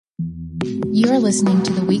You are listening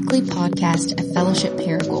to the weekly podcast of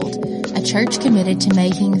Church-Paragould, a church committed to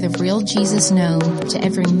making the real Jesus known to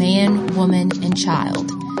every man, woman, and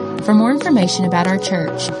child. For more information about our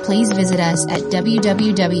church, please visit us at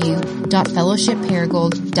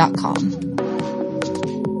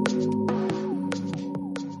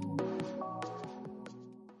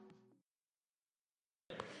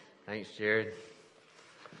Thanks, Jared.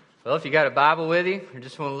 Well, if you got a Bible with you, or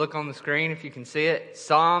just want to look on the screen if you can see it,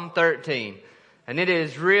 Psalm 13. And it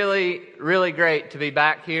is really, really great to be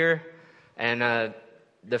back here. And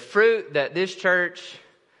the fruit that this church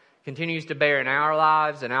continues to bear in our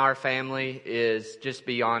lives and our family is just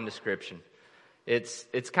beyond description. It's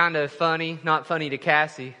kind of funny, not funny to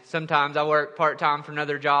Cassie. Sometimes I work part-time for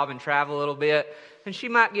another job and travel a little bit, and she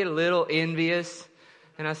might get a little envious.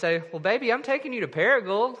 And I say, well, baby, I'm taking you to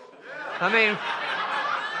Paragould. I mean,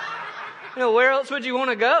 where else would you want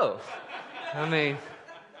to go? I mean,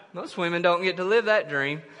 most women don't get to live that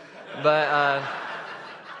dream. But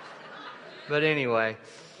anyway.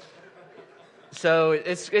 So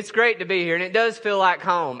it's great to be here, and it does feel like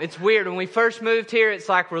home. It's weird. When we first moved here, it's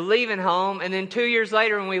like we're leaving home, and then 2 years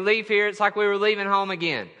later when we leave here, it's like we were leaving home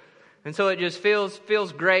again. And so it just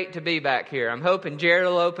feels great to be back here. I'm hoping Jared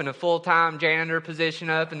will open a full-time janitor position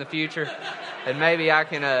up in the future, and maybe I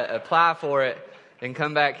can apply for it and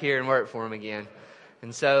come back here and work for him again.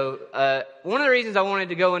 And so one of the reasons I wanted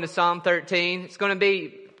to go into Psalm 13, it's going to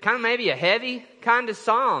be kind of maybe a heavy kind of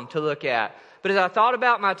psalm to look at. But as I thought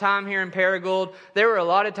about my time here in Paragould, there were a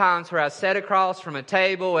lot of times where I sat across from a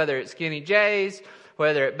table, whether it's Skinny J's,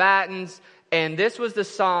 whether at Batten's, and this was the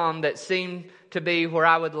psalm that seemed to be where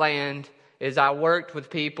I would land as I worked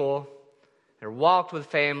with people or walked with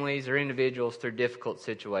families or individuals through difficult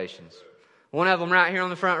situations. One of them right here on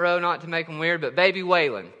the front row, not to make them weird, but Baby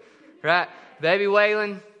Waylon, right? Baby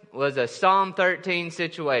Waylon was a Psalm 13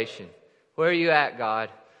 situation. Where are you at, God?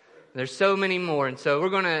 There's so many more. And so we're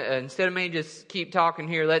going to, instead of me just keep talking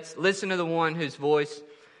here, let's listen to the one whose voice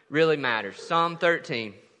really matters. Psalm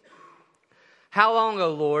 13. How long, O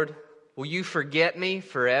Lord, will you forget me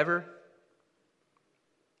forever?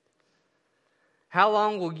 How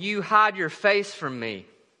long will you hide your face from me?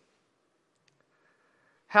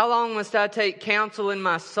 How long must I take counsel in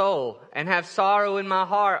my soul and have sorrow in my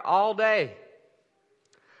heart all day?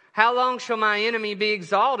 How long shall my enemy be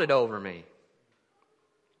exalted over me?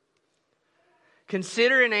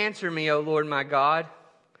 Consider and answer me, O Lord my God.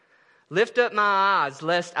 Lift up my eyes,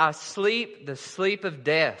 lest I sleep the sleep of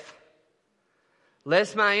death.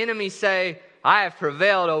 Lest my enemy say, I have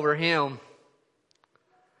prevailed over him.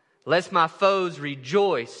 Lest my foes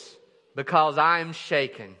rejoice because I am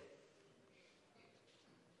shaken.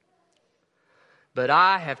 But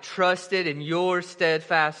I have trusted in your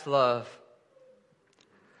steadfast love.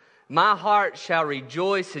 My heart shall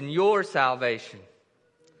rejoice in your salvation.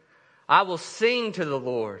 I will sing to the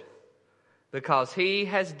Lord because he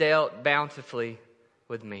has dealt bountifully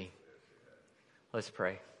with me. Let's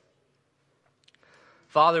pray.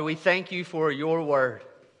 Father, we thank you for your word.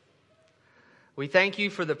 We thank you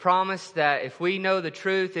for the promise that if we know the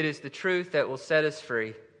truth, it is the truth that will set us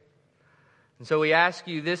free. And so we ask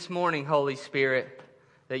you this morning, Holy Spirit,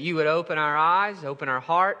 that you would open our eyes, open our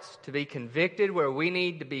hearts to be convicted where we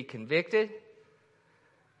need to be convicted,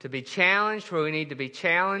 to be challenged where we need to be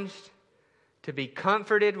challenged, to be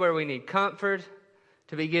comforted where we need comfort,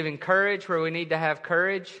 to be given courage where we need to have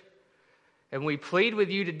courage. And we plead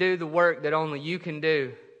with you to do the work that only you can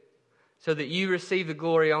do so that you receive the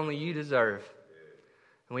glory only you deserve.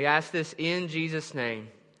 And we ask this in Jesus' name.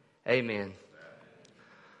 Amen.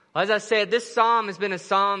 As I said, this psalm has been a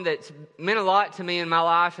psalm that's meant a lot to me in my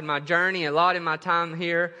life and my journey, a lot in my time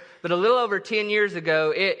here. But a little over 10 years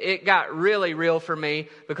ago, it got really real for me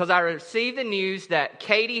because I received the news that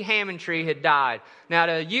Katie Hammontree had died. Now,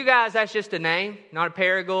 to you guys, that's just a name, not a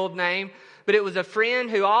Paragould name. But it was a friend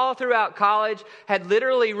who all throughout college had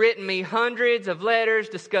literally written me hundreds of letters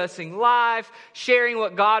discussing life, sharing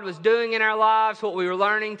what God was doing in our lives, what we were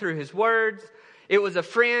learning through His words. It was a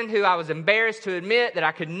friend who I was embarrassed to admit that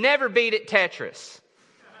I could never beat at Tetris,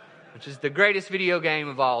 which is the greatest video game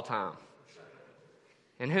of all time,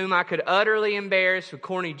 and whom I could utterly embarrass with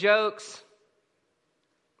corny jokes.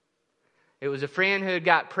 It was a friend who had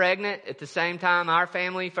got pregnant at the same time our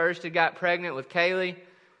family first had got pregnant with Kaylee,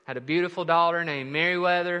 had a beautiful daughter named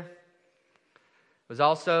Meriwether. It was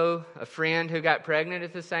also a friend who got pregnant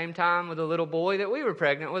at the same time with a little boy that we were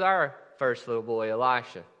pregnant with our first little boy,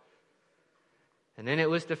 Elisha. And then it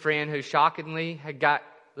was the friend who shockingly had got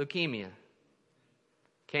leukemia,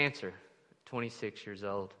 cancer, 26 years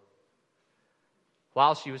old,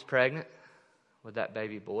 while she was pregnant with that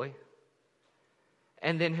baby boy.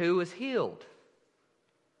 and then who was healed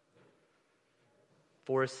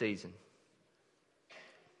for a season.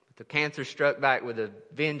 But the cancer struck back with a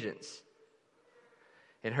vengeance.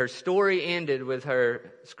 And her story ended with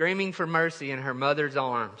her screaming for mercy in her mother's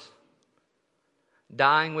arms,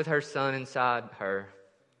 dying with her son inside her,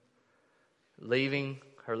 leaving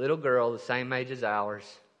her little girl the same age as ours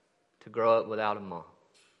to grow up without a mom.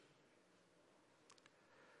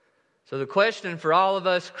 So the question for all of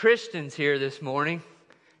us Christians here this morning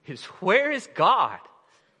is, where is God?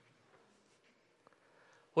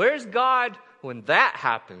 Where's God when that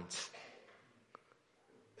happens?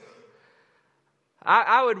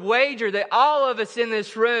 I would wager that all of us in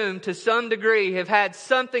this room to some degree have had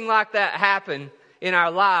something like that happen in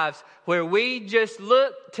our lives, where we just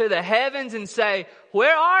look to the heavens and say,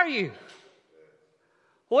 where are you?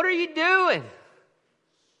 What are you doing?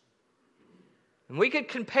 And we could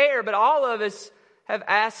compare, but all of us have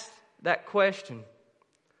asked that question.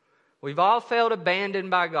 We've all felt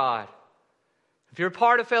abandoned by God. If you're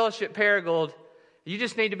part of Fellowship-Paragould, you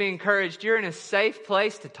just need to be encouraged. You're in a safe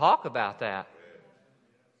place to talk about that.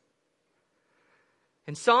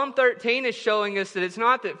 And Psalm 13 is showing us that it's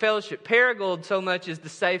not that Fellowship-Paragould so much is the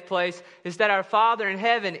safe place, it's that our Father in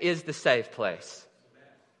heaven is the safe place.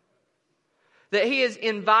 That He is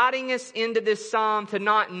inviting us into this psalm to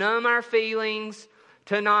not numb our feelings,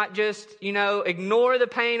 to not just, ignore the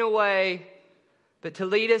pain away, but to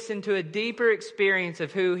lead us into a deeper experience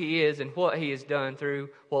of who He is and what He has done through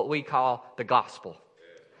what we call the gospel.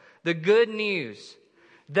 The good news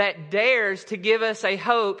that dares to give us a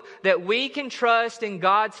hope that we can trust in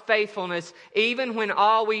God's faithfulness even when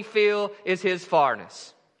all we feel is His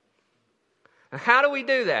farness. And how do we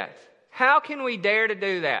do that? How can we dare to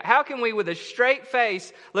do that? How can we with a straight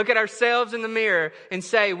face look at ourselves in the mirror and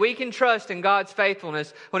say we can trust in God's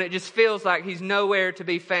faithfulness when it just feels like He's nowhere to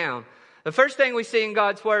be found? The first thing we see in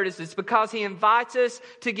God's Word is it's because He invites us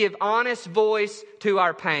to give honest voice to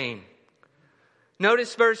our pain.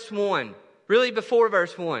 Notice verse 1. Really before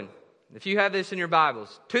verse 1, if you have this in your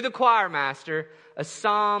Bibles, to the choir master, a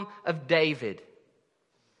psalm of David.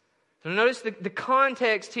 So notice the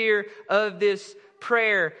context here of this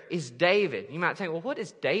prayer is David. You might think, well, what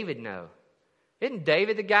does David know? Isn't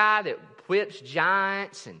David the guy that whips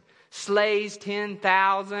giants and slays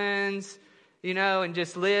 10,000s, and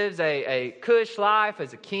just lives a cush life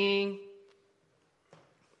as a king?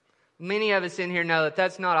 Many of us in here know that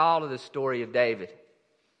that's not all of the story of David.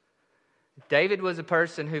 David was a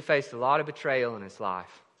person who faced a lot of betrayal in his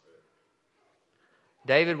life.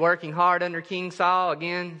 David working hard under King Saul,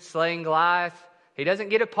 again, slaying Goliath. He doesn't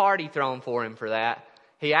get a party thrown for him for that.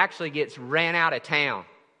 He actually gets ran out of town.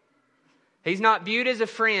 He's not viewed as a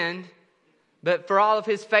friend, but for all of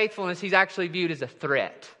his faithfulness, he's actually viewed as a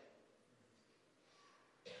threat.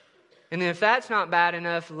 And if that's not bad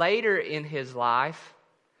enough, later in his life,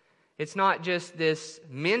 it's not just this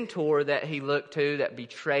mentor that he looked to that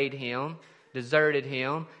betrayed him, deserted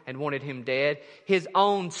him, and wanted him dead. His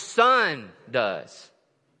own son does.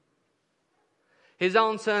 His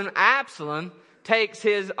own son Absalom takes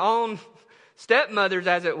his own stepmothers,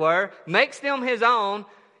 as it were, makes them his own,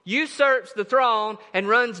 usurps the throne, and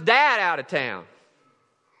runs dad out of town.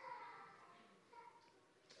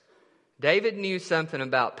 David knew something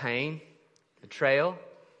about pain, betrayal,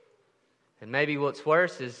 and maybe what's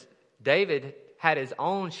worse is David had his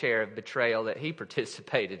own share of betrayal that he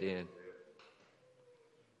participated in.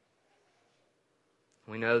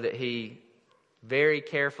 We know that he very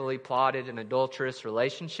carefully plotted an adulterous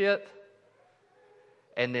relationship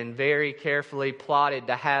and then very carefully plotted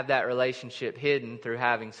to have that relationship hidden through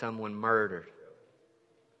having someone murdered.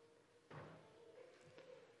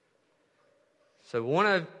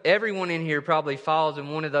 So everyone in here probably falls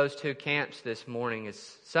in one of those two camps this morning.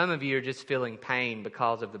 Is some of you are just feeling pain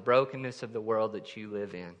because of the brokenness of the world that you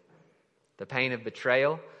live in. The pain of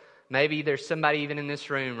betrayal. Maybe there's somebody even in this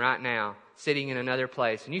room right now sitting in another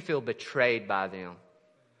place and you feel betrayed by them.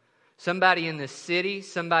 Somebody in this city,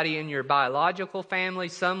 somebody in your biological family,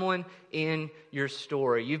 someone in your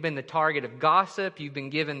story. You've been the target of gossip. You've been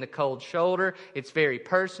given the cold shoulder. It's very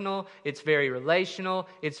personal. It's very relational.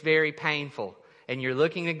 It's very painful. And you're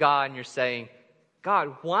looking at God and you're saying,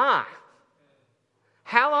 God, why?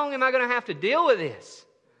 How long am I going to have to deal with this?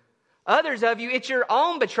 Others of you, it's your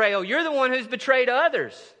own betrayal. You're the one who's betrayed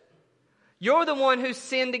others. You're the one who's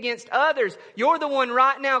sinned against others. You're the one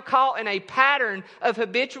right now caught in a pattern of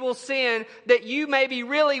habitual sin that you maybe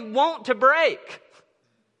really want to break.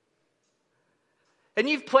 And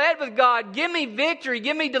you've pled with God, give me victory,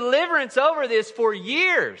 give me deliverance over this for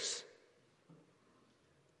years.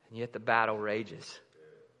 And yet the battle rages.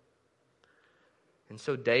 And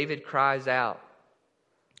so David cries out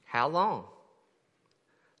How long?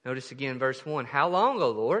 Notice again verse 1. How long, O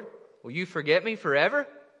Lord? Will you forget me forever?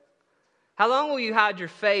 How long will you hide your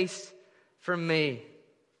face from me?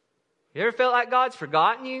 You ever felt like God's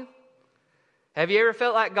forgotten you? Have you ever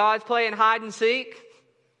felt like God's playing hide and seek?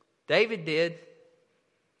 David did.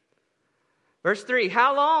 Verse 3,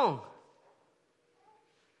 how long?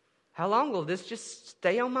 How long will this just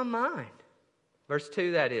stay on my mind? Verse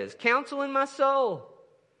 2, that is. Counsel in my soul.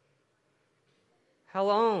 How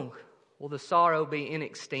long will the sorrow be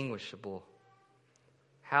inextinguishable?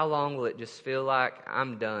 How long will it just feel like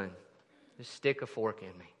I'm done? Just stick a fork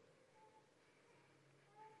in me.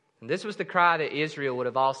 And this was the cry that Israel would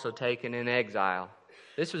have also taken in exile.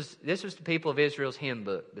 This was the people of Israel's hymn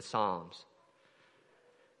book, the Psalms.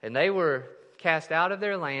 And they were cast out of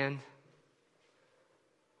their land,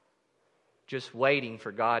 just waiting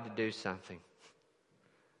for God to do something.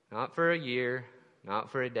 Not for a year, not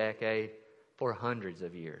for a decade, for hundreds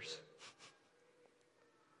of years.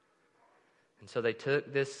 And so they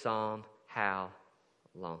took this psalm, how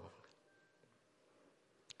long?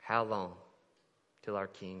 How long till our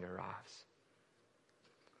King arrives?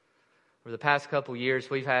 Over the past couple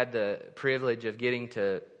years, we've had the privilege of getting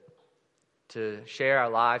to share our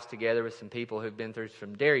lives together with some people who've been through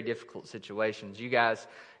some very difficult situations. You guys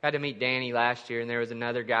got to meet Danny last year, and there was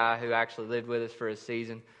another guy who actually lived with us for a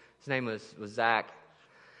season. His name was Zach.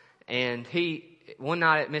 And one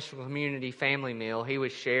night at Mystical Community Family Meal, he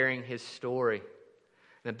was sharing his story.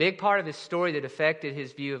 And a big part of his story that affected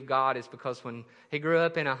his view of God is because when he grew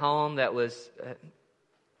up in a home that was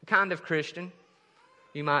kind of Christian,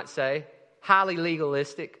 you might say, highly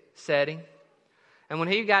legalistic setting. And when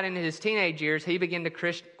he got into his teenage years, he began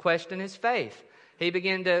to question his faith. He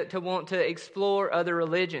began to want to explore other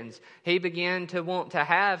religions. He began to want to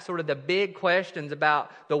have sort of the big questions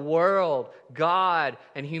about the world, God,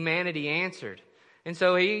 and humanity answered. And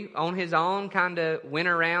so he, on his own, kind of went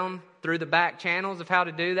around through the back channels of how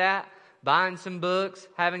to do that, buying some books,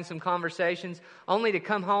 having some conversations, only to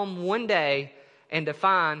come home one day and to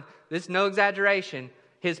find, this is no exaggeration,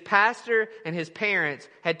 his pastor and his parents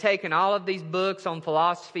had taken all of these books on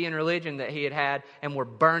philosophy and religion that he had and were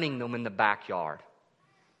burning them in the backyard.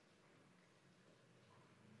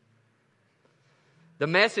 The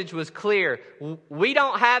message was clear. We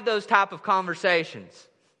don't have those type of conversations.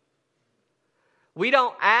 We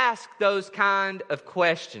don't ask those kind of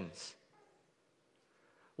questions.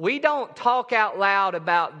 We don't talk out loud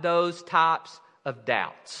about those types of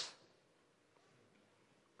doubts.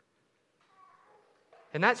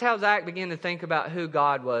 And that's how Zach began to think about who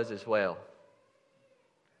God was as well.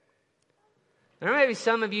 There may be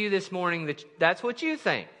some of you this morning that's what you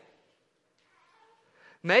think.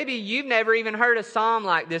 Maybe you've never even heard a psalm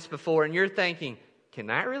like this before and you're thinking, can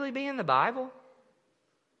that really be in the Bible?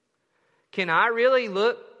 Can I really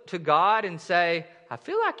look to God and say, I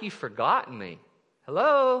feel like you've forgotten me?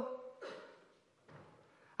 Hello?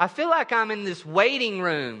 I feel like I'm in this waiting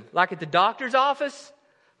room, like at the doctor's office,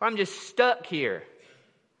 where I'm just stuck here.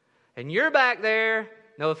 And you're back there,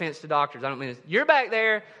 no offense to doctors, I don't mean this. You're back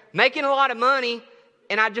there making a lot of money,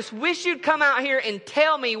 and I just wish you'd come out here and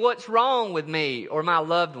tell me what's wrong with me or my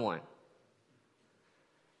loved one.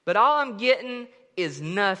 But all I'm getting is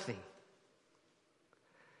nothing.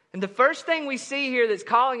 And the first thing we see here that's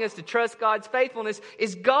calling us to trust God's faithfulness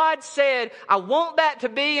is God said, I want that to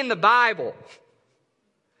be in the Bible.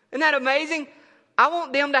 Isn't that amazing? I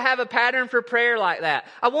want them to have a pattern for prayer like that.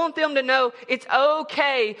 I want them to know it's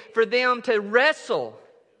okay for them to wrestle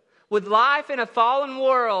with life in a fallen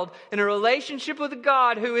world, in a relationship with a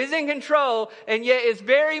God who is in control and yet is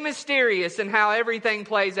very mysterious in how everything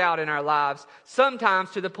plays out in our lives,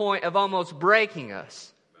 sometimes to the point of almost breaking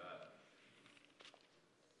us.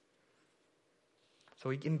 So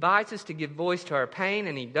he invites us to give voice to our pain,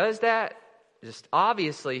 and he does that just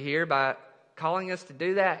obviously here by calling us to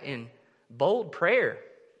do that in bold prayer.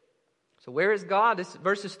 So where is God? This is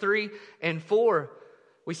verses 3 and 4.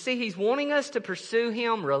 We see he's wanting us to pursue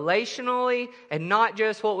him relationally and not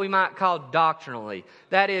just what we might call doctrinally.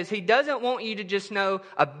 That is, he doesn't want you to just know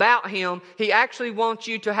about him. He actually wants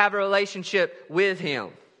you to have a relationship with him.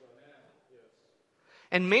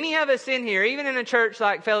 And many of us in here, even in a church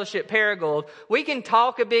like Church-Paragould, we can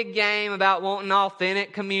talk a big game about wanting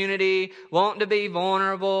authentic community, wanting to be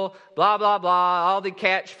vulnerable, blah, blah, blah, all the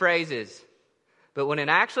catchphrases. But when it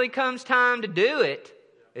actually comes time to do it,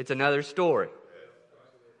 it's another story.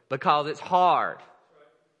 Because it's hard.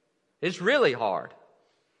 It's really hard.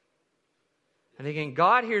 And again,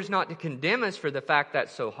 God here is not to condemn us for the fact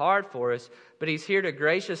that's so hard for us, but he's here to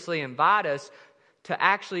graciously invite us to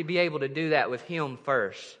actually be able to do that with him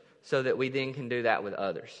first, so that we then can do that with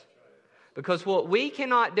others. Because what we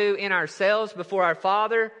cannot do in ourselves before our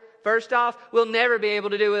Father, first off, we'll never be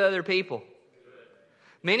able to do with other people.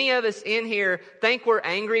 Many of us in here think we're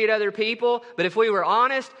angry at other people, but if we were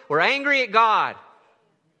honest, we're angry at God.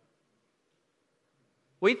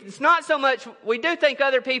 It's not so much, we do think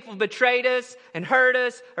other people betrayed us and hurt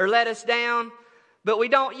us or let us down, but we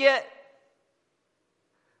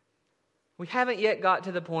haven't yet got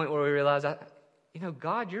to the point where we realize,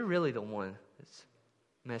 God, you're really the one that's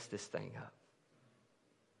messed this thing up.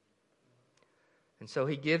 And so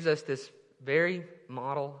he gives us this very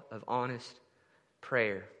model of honest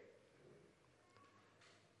prayer,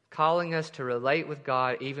 calling us to relate with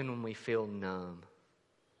God even when we feel numb.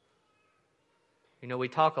 We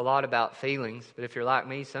talk a lot about feelings, but if you're like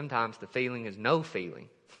me, sometimes the feeling is no feeling.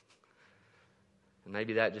 And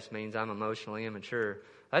maybe that just means I'm emotionally immature.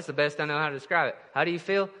 That's the best I know how to describe it. How do you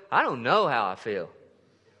feel? I don't know how I feel.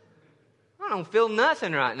 I don't feel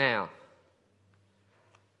nothing right now.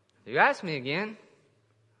 If you ask me again,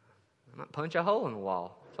 I might punch a hole in the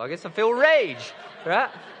wall. So I guess I feel rage, right?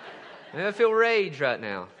 Maybe I feel rage right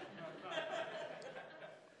now.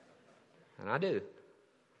 And I do.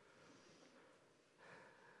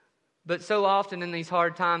 But so often in these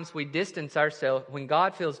hard times, we distance ourselves. When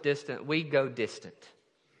God feels distant, we go distant.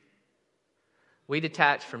 We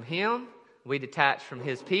detach from Him. We detach from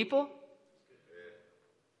His people.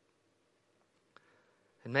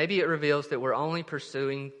 And maybe it reveals that we're only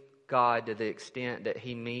pursuing God to the extent that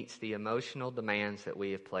He meets the emotional demands that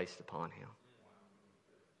we have placed upon Him.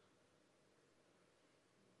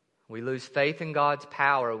 We lose faith in God's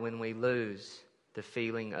power when we lose the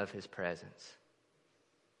feeling of His presence.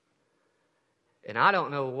 And I don't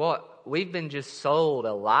know what, we've been just sold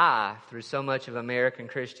a lie through so much of American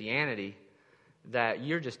Christianity that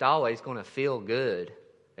you're just always going to feel good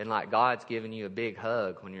and like God's giving you a big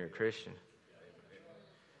hug when you're a Christian.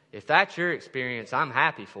 If that's your experience, I'm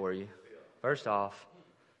happy for you. First off,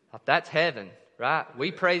 that's heaven, right?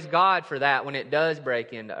 We praise God for that when it does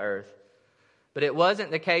break into earth. But it wasn't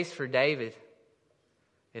the case for David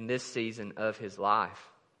in this season of his life.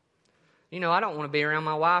 I don't want to be around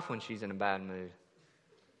my wife when she's in a bad mood.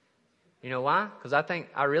 You know why? Because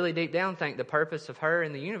I really deep down think the purpose of her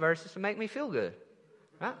in the universe is to make me feel good.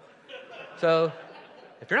 Right? So,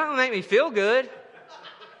 if you're not going to make me feel good,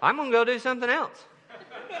 I'm going to go do something else.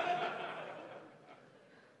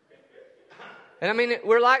 And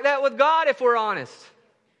we're like that with God if we're honest.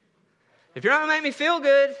 If you're not going to make me feel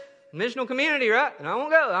good, missional community, right? And I won't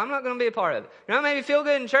go. I'm not going to be a part of it. You're not going to make me feel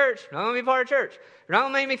good in church. I'm not going to be a part of church. You're not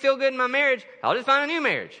going to make me feel good in my marriage. I'll just find a new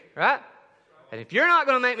marriage, right? And if you're not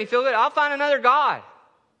going to make me feel good, I'll find another God.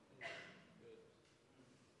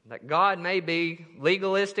 That God may be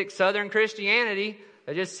legalistic Southern Christianity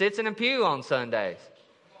that just sits in a pew on Sundays.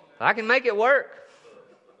 I can make it work.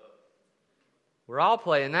 We're all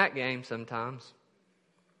playing that game sometimes.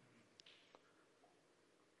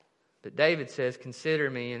 But David says, "Consider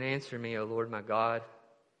me and answer me, O Lord my God.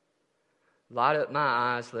 Light up my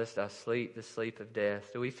eyes, lest I sleep the sleep of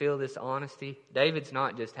death." Do we feel this honesty? David's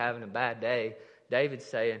not just having a bad day. David's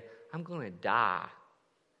saying, I'm going to die.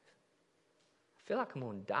 I feel like I'm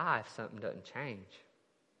going to die if something doesn't change.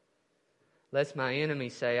 Lest my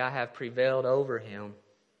enemies say, I have prevailed over him.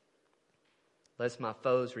 Lest my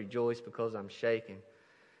foes rejoice because I'm shaken.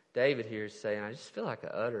 David here is saying, I just feel like an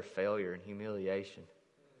utter failure and humiliation.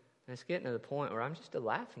 And it's getting to the point where I'm just a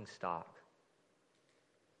laughing stock.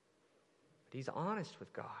 But he's honest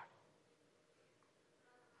with God.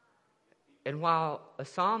 And while a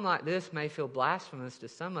psalm like this may feel blasphemous to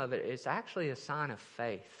some of it, it's actually a sign of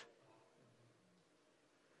faith.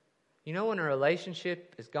 When a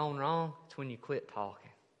relationship is going wrong, it's when you quit talking.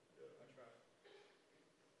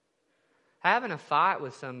 Having a fight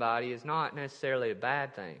with somebody is not necessarily a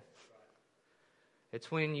bad thing. It's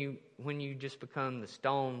when you just become the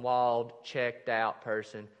stone-walled, checked-out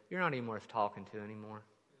person you're not even worth talking to anymore.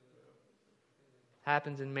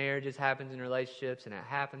 Happens in marriages, happens in relationships, and it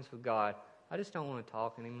happens with God. I just don't want to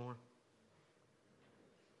talk anymore.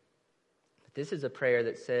 But this is a prayer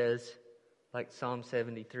that says, like Psalm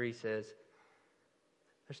 73 says,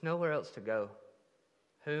 there's nowhere else to go.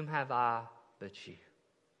 Whom have I but you?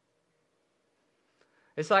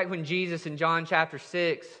 It's like when Jesus in John chapter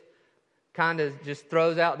 6 kind of just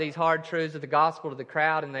throws out these hard truths of the gospel to the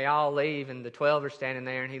crowd, and they all leave, and the 12 are standing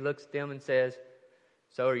there, and he looks at them and says,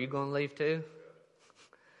 so are you going to leave too?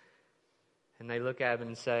 And they look at him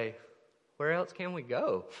and say, where else can we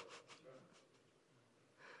go?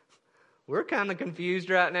 We're kind of confused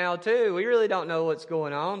right now too. We really don't know what's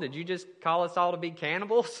going on. Did you just call us all to be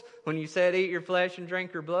cannibals when you said eat your flesh and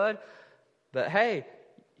drink your blood? But hey,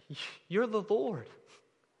 you're the Lord.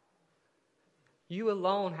 You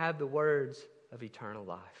alone have the words of eternal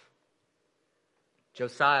life.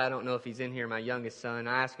 Josiah, I don't know if he's in here, my youngest son.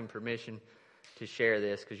 I asked him permission to share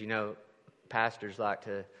this because, pastors like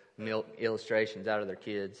to milk illustrations out of their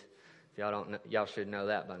kids. If y'all don't know, y'all should know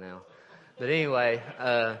that by now. But anyway,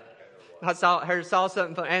 I saw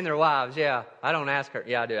something fun, and their wives. Yeah, I don't ask her.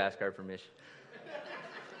 Yeah, I do ask her permission.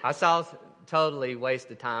 I saw totally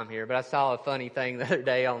waste of time here, but I saw a funny thing the other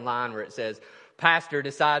day online where it says, "Pastor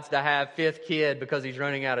decides to have 5th kid because he's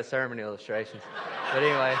running out of sermon illustrations." But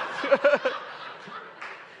anyway,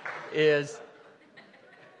 is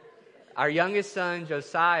our youngest son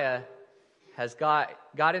Josiah has got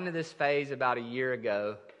into this phase about a year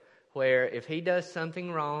ago where if he does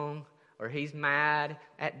something wrong or he's mad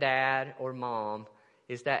at dad or mom,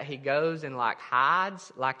 is that he goes and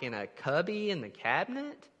hides in a cubby in the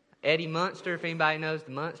cabinet. Eddie Munster, if anybody knows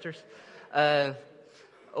the Munsters.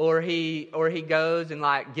 Or he goes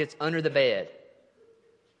and gets under the bed.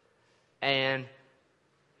 And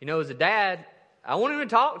as a dad, I want him to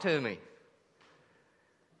talk to me.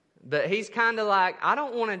 But he's kind of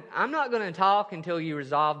I'm not going to talk until you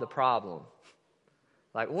resolve the problem.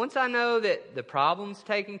 Once I know that the problem's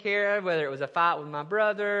taken care of, whether it was a fight with my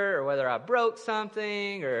brother or whether I broke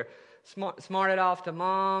something or smarted off to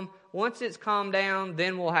mom, once it's calmed down,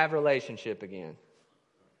 then we'll have a relationship again.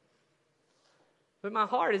 But my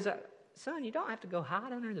heart is, son, you don't have to go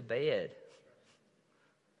hide under the bed.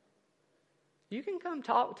 You can come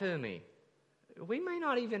talk to me. We may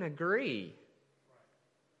not even agree.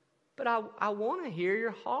 But I want to hear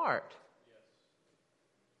your heart.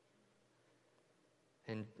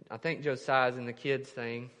 And I think Josiah's in the kids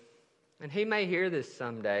thing. And he may hear this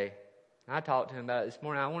someday. I talked to him about it this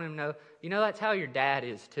morning. I want him to know, that's how your dad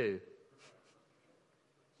is too.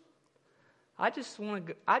 I just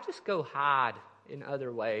go hide in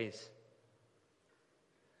other ways.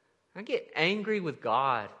 I get angry with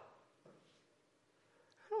God.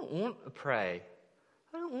 I don't want to pray.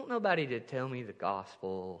 I don't want nobody to tell me the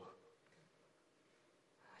gospel.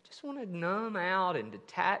 I just want to numb out and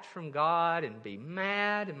detach from God and be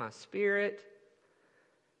mad in my spirit.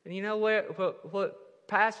 And you know what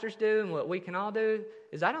pastors do and what we can all do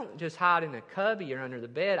is I don't just hide in a cubby or under the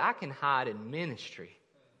bed. I can hide in ministry.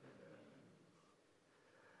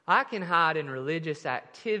 I can hide in religious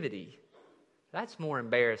activity. That's more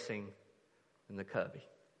embarrassing than the cubby.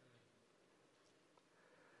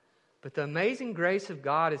 But the amazing grace of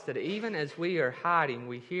God is that even as we are hiding,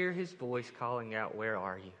 we hear His voice calling out, "Where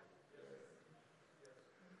are you?"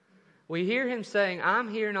 We hear Him saying, "I'm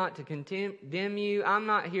here not to condemn you. I'm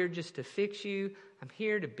not here just to fix you. I'm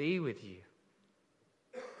here to be with you."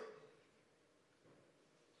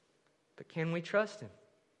 But can we trust Him?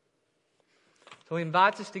 So He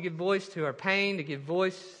invites us to give voice to our pain, to give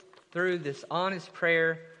voice through this honest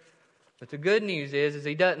prayer. But the good news is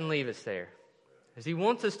He doesn't leave us there. As He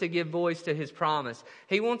wants us to give voice to His promise.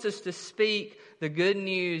 He wants us to speak the good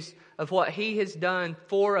news of what He has done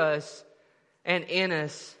for us and in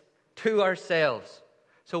us to ourselves.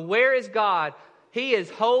 So where is God? He is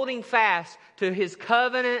holding fast to His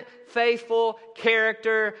covenant, faithful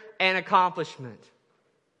character and accomplishment.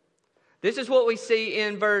 This is what we see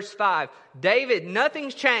in verse 5. David,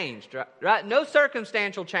 nothing's changed, right? No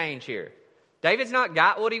circumstantial change here. David's not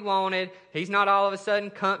got what he wanted. He's not all of a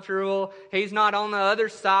sudden comfortable. He's not on the other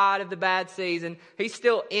side of the bad season. He's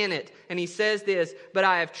still in it. And he says this, "But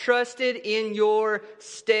I have trusted in your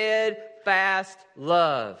steadfast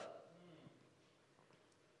love."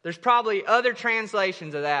 There's probably other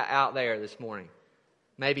translations of that out there this morning.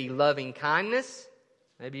 Maybe loving kindness.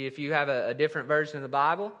 Maybe if you have a different version of the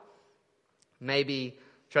Bible. Maybe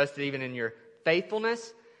trusted even in your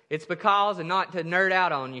faithfulness. It's because, and not to nerd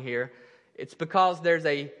out on you here, it's because there's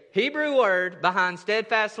a Hebrew word behind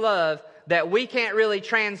steadfast love that we can't really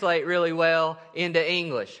translate really well into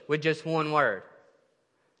English with just one word.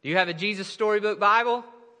 Do you have a Jesus Storybook Bible?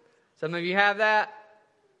 Some of you have that.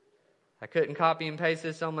 I couldn't copy and paste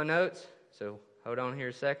this on my notes, so hold on here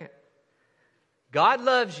a second. God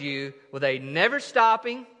loves you with a never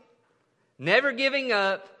stopping, never giving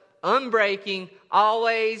up, unbreaking,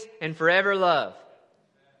 always and forever love.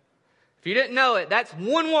 If you didn't know it, that's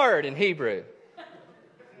one word in Hebrew.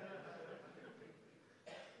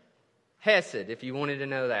 Hesed, if you wanted to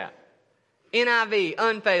know that. NIV,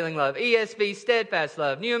 unfailing love. ESV, steadfast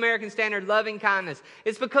love. New American Standard, loving kindness.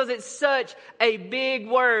 It's because it's such a big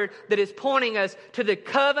word that is pointing us to the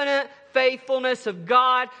covenant faithfulness of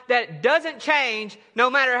God that doesn't change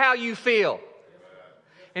no matter how you feel.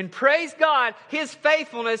 And praise God, His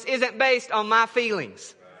faithfulness isn't based on my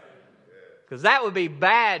feelings. Because that would be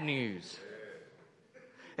bad news.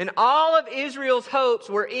 And all of Israel's hopes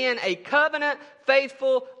were in a covenant,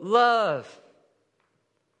 faithful love.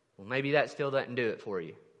 Well, maybe that still doesn't do it for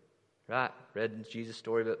you. Right? Read the Jesus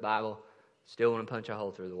Storybook Bible. Still want to punch a hole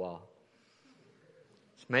through the wall.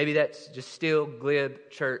 So maybe that's just still glib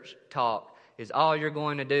church talk. Is all you're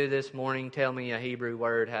going to do this morning tell me a Hebrew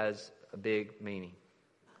word has a big meaning?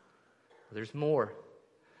 Well, there's more.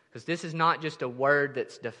 Because this is not just a word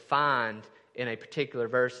that's defined in a particular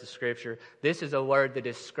verse of Scripture. This is a word that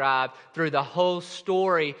is described through the whole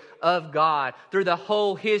story of God, through the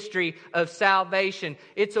whole history of salvation.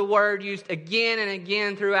 It's a word used again and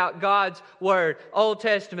again throughout God's Word, Old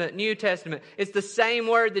Testament, New Testament. It's the same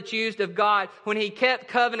word that's used of God when He kept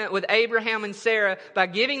covenant with Abraham and Sarah by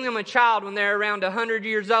giving them a child when they're around 100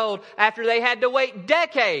 years old, after they had to wait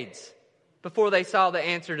decades before they saw the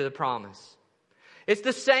answer to the promise. It's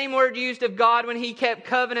the same word used of God when He kept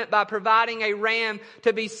covenant by providing a ram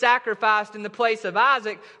to be sacrificed in the place of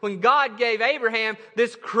Isaac, when God gave Abraham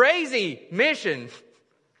this crazy mission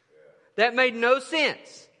that made no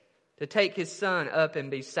sense, to take his son up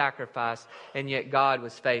and be sacrificed, and yet God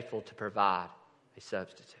was faithful to provide a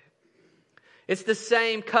substitute. It's the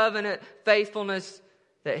same covenant faithfulness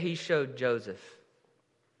that He showed Joseph,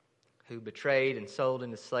 who betrayed and sold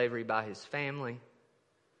into slavery by his family,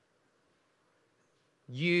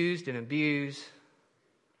 used and abused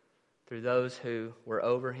through those who were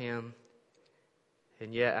over him.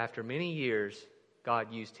 And yet, after many years,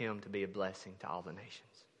 God used him to be a blessing to all the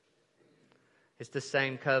nations. It's the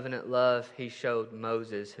same covenant love He showed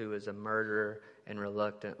Moses, who was a murderer and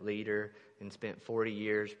reluctant leader and spent 40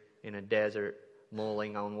 years in a desert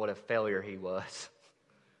mulling on what a failure he was.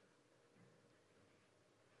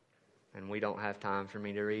 And we don't have time for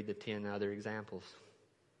me to read the 10 other examples.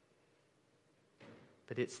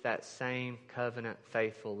 But it's that same covenant,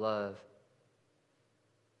 faithful love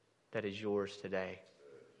that is yours today.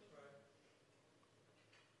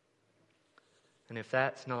 And if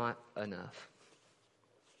that's not enough,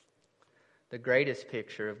 the greatest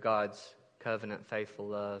picture of God's covenant, faithful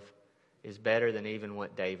love is better than even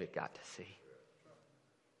what David got to see.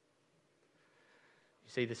 You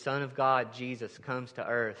see, the Son of God, Jesus, comes to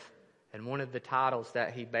earth, and one of the titles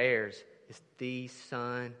that He bears is the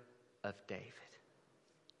Son of David.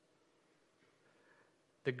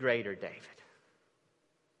 The greater David.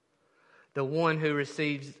 The one who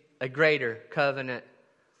receives a greater covenant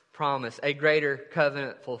promise, a greater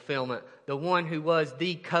covenant fulfillment. The one who was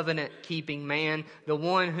the covenant-keeping man. The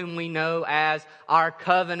one whom we know as our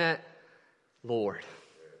covenant Lord.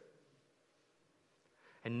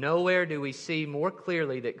 And nowhere do we see more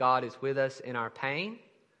clearly that God is with us in our pain,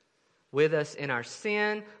 with us in our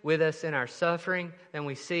sin, with us in our suffering, than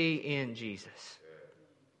we see in Jesus.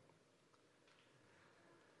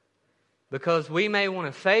 Because we may want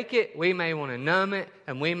to fake it, we may want to numb it,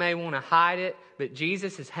 and we may want to hide it, but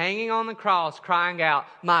Jesus is hanging on the cross crying out,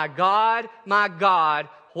 my God,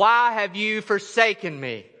 why have you forsaken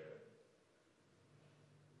me?"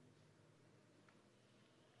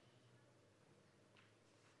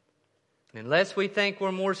 And unless we think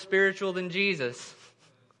we're more spiritual than Jesus,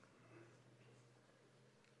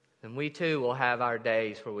 then we too will have our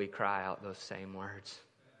days where we cry out those same words.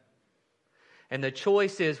 And the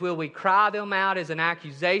choice is, will we cry them out as an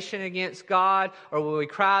accusation against God, or will we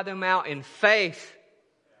cry them out in faith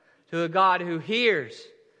to a God who hears,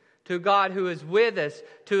 to a God who is with us,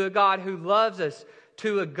 to a God who loves us,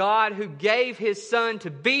 to a God who gave His Son to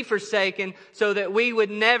be forsaken so that we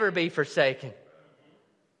would never be forsaken?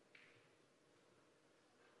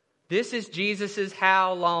 This is Jesus'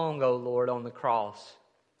 "How long, O Lord?" on the cross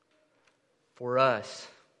for us,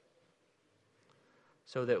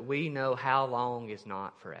 so that we know how long is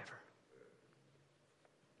not forever.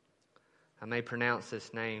 I may pronounce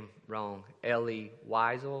this name wrong. Elie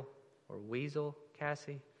Wiesel, or Weasel,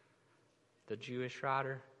 Cassie, the Jewish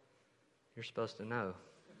writer. You're supposed to know.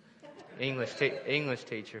 English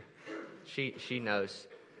teacher. She knows.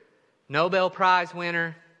 Nobel Prize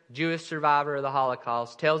winner, Jewish survivor of the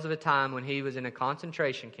Holocaust, tells of a time when he was in a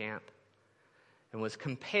concentration camp and was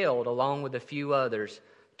compelled, along with a few others,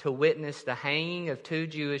 to witness the hanging of 2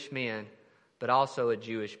 Jewish men, but also a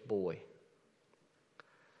Jewish boy. And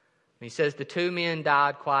he says the 2 men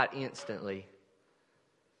died quite instantly,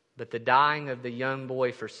 but the dying of the young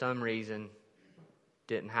boy, for some reason,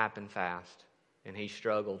 didn't happen fast, and he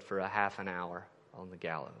struggled for a half an hour on the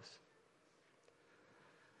gallows.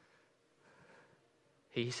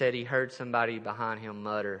 He said he heard somebody behind him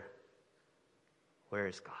mutter, "Where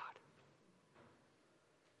is God?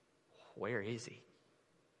 Where is He?"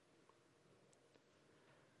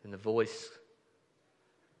 And the voice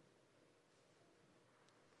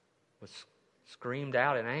was screamed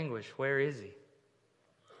out in anguish, "Where is he?"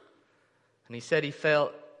 And he said he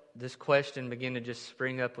felt this question begin to just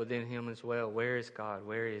spring up within him as well. Where is God?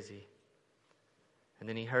 Where is he? And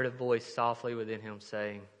then he heard a voice softly within him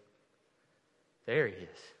saying, "There he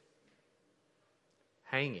is,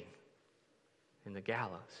 hanging in the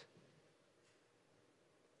gallows."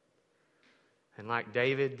 And like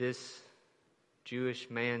David, this Jewish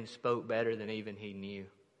man spoke better than even he knew.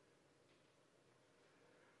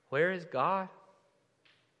 Where is God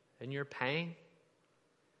in your pain,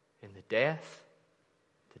 in the death,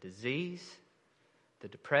 the disease, the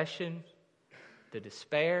depression, the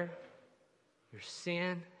despair, your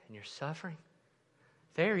sin, and your suffering?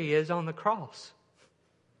 There he is on the cross.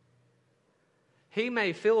 He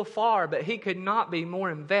may feel far, but he could not be more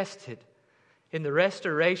invested in the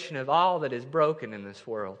restoration of all that is broken in this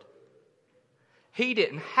world. He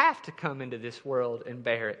didn't have to come into this world and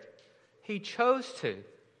bear it. He chose to.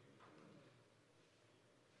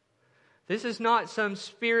 This is not some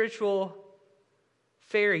spiritual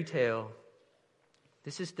fairy tale.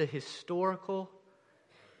 This is the historical,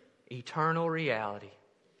 eternal reality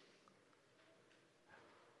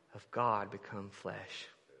of God become flesh,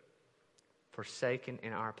 forsaken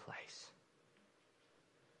in our place.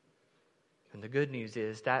 And the good news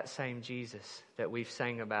is that same Jesus that we've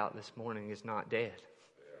sang about this morning is not dead.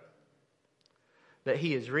 That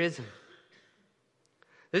he is risen.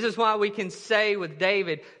 This is why we can say with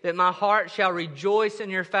David that my heart shall rejoice in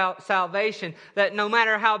your salvation. That no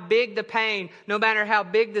matter how big the pain, no matter how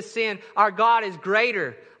big the sin, our God is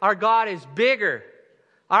greater. Our God is bigger.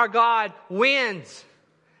 Our God wins.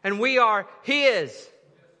 And we are his.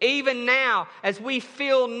 Even now, as we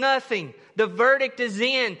feel nothing, the verdict is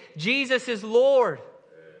in. Jesus is Lord.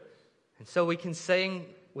 And so we can sing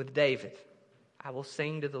with David, I will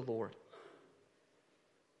sing to the Lord.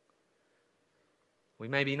 We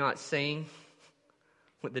maybe not sing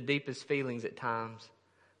with the deepest feelings at times,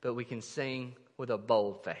 but we can sing with a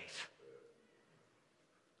bold faith.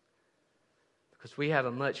 Because we have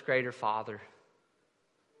a much greater Father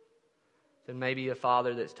than maybe a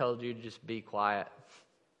father that's told you to just be quiet.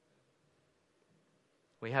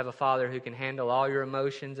 We have a Father who can handle all your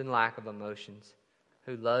emotions and lack of emotions,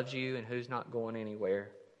 who loves you and who's not going anywhere.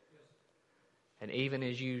 And even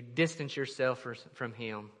as you distance yourself from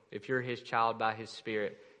him, if you're his child by his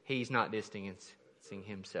Spirit, he's not distancing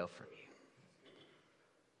himself from you.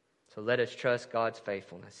 So let us trust God's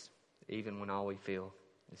faithfulness, even when all we feel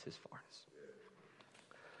is his farness.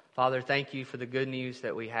 Father, thank you for the good news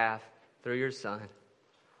that we have through your Son,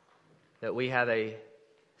 that we have a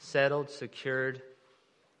settled, secured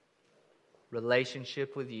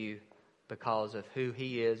relationship with you because of who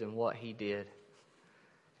he is and what he did,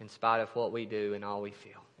 in spite of what we do and all we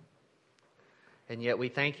feel. And yet we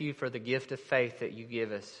thank you for the gift of faith that you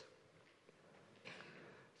give us,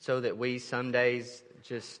 so that we some days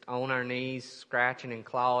just on our knees, scratching and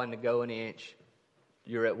clawing to go an inch,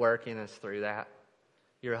 you're at work in us through that.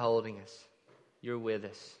 You're holding us. You're with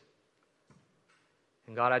us.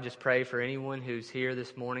 And God, I just pray for anyone who's here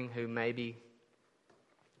this morning who maybe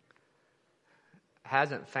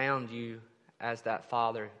hasn't found you as that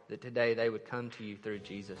Father, that today they would come to you through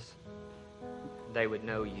Jesus. They would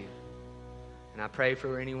know you. And I pray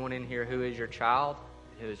for anyone in here who is your child,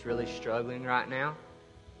 who is really struggling right now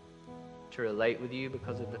to relate with you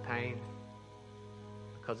because of the pain,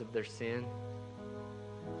 because of their sin,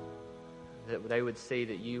 that they would see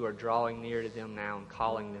that you are drawing near to them now and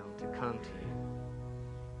calling them to come to you.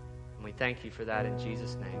 And we thank you for that in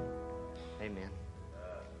Jesus' name. Amen.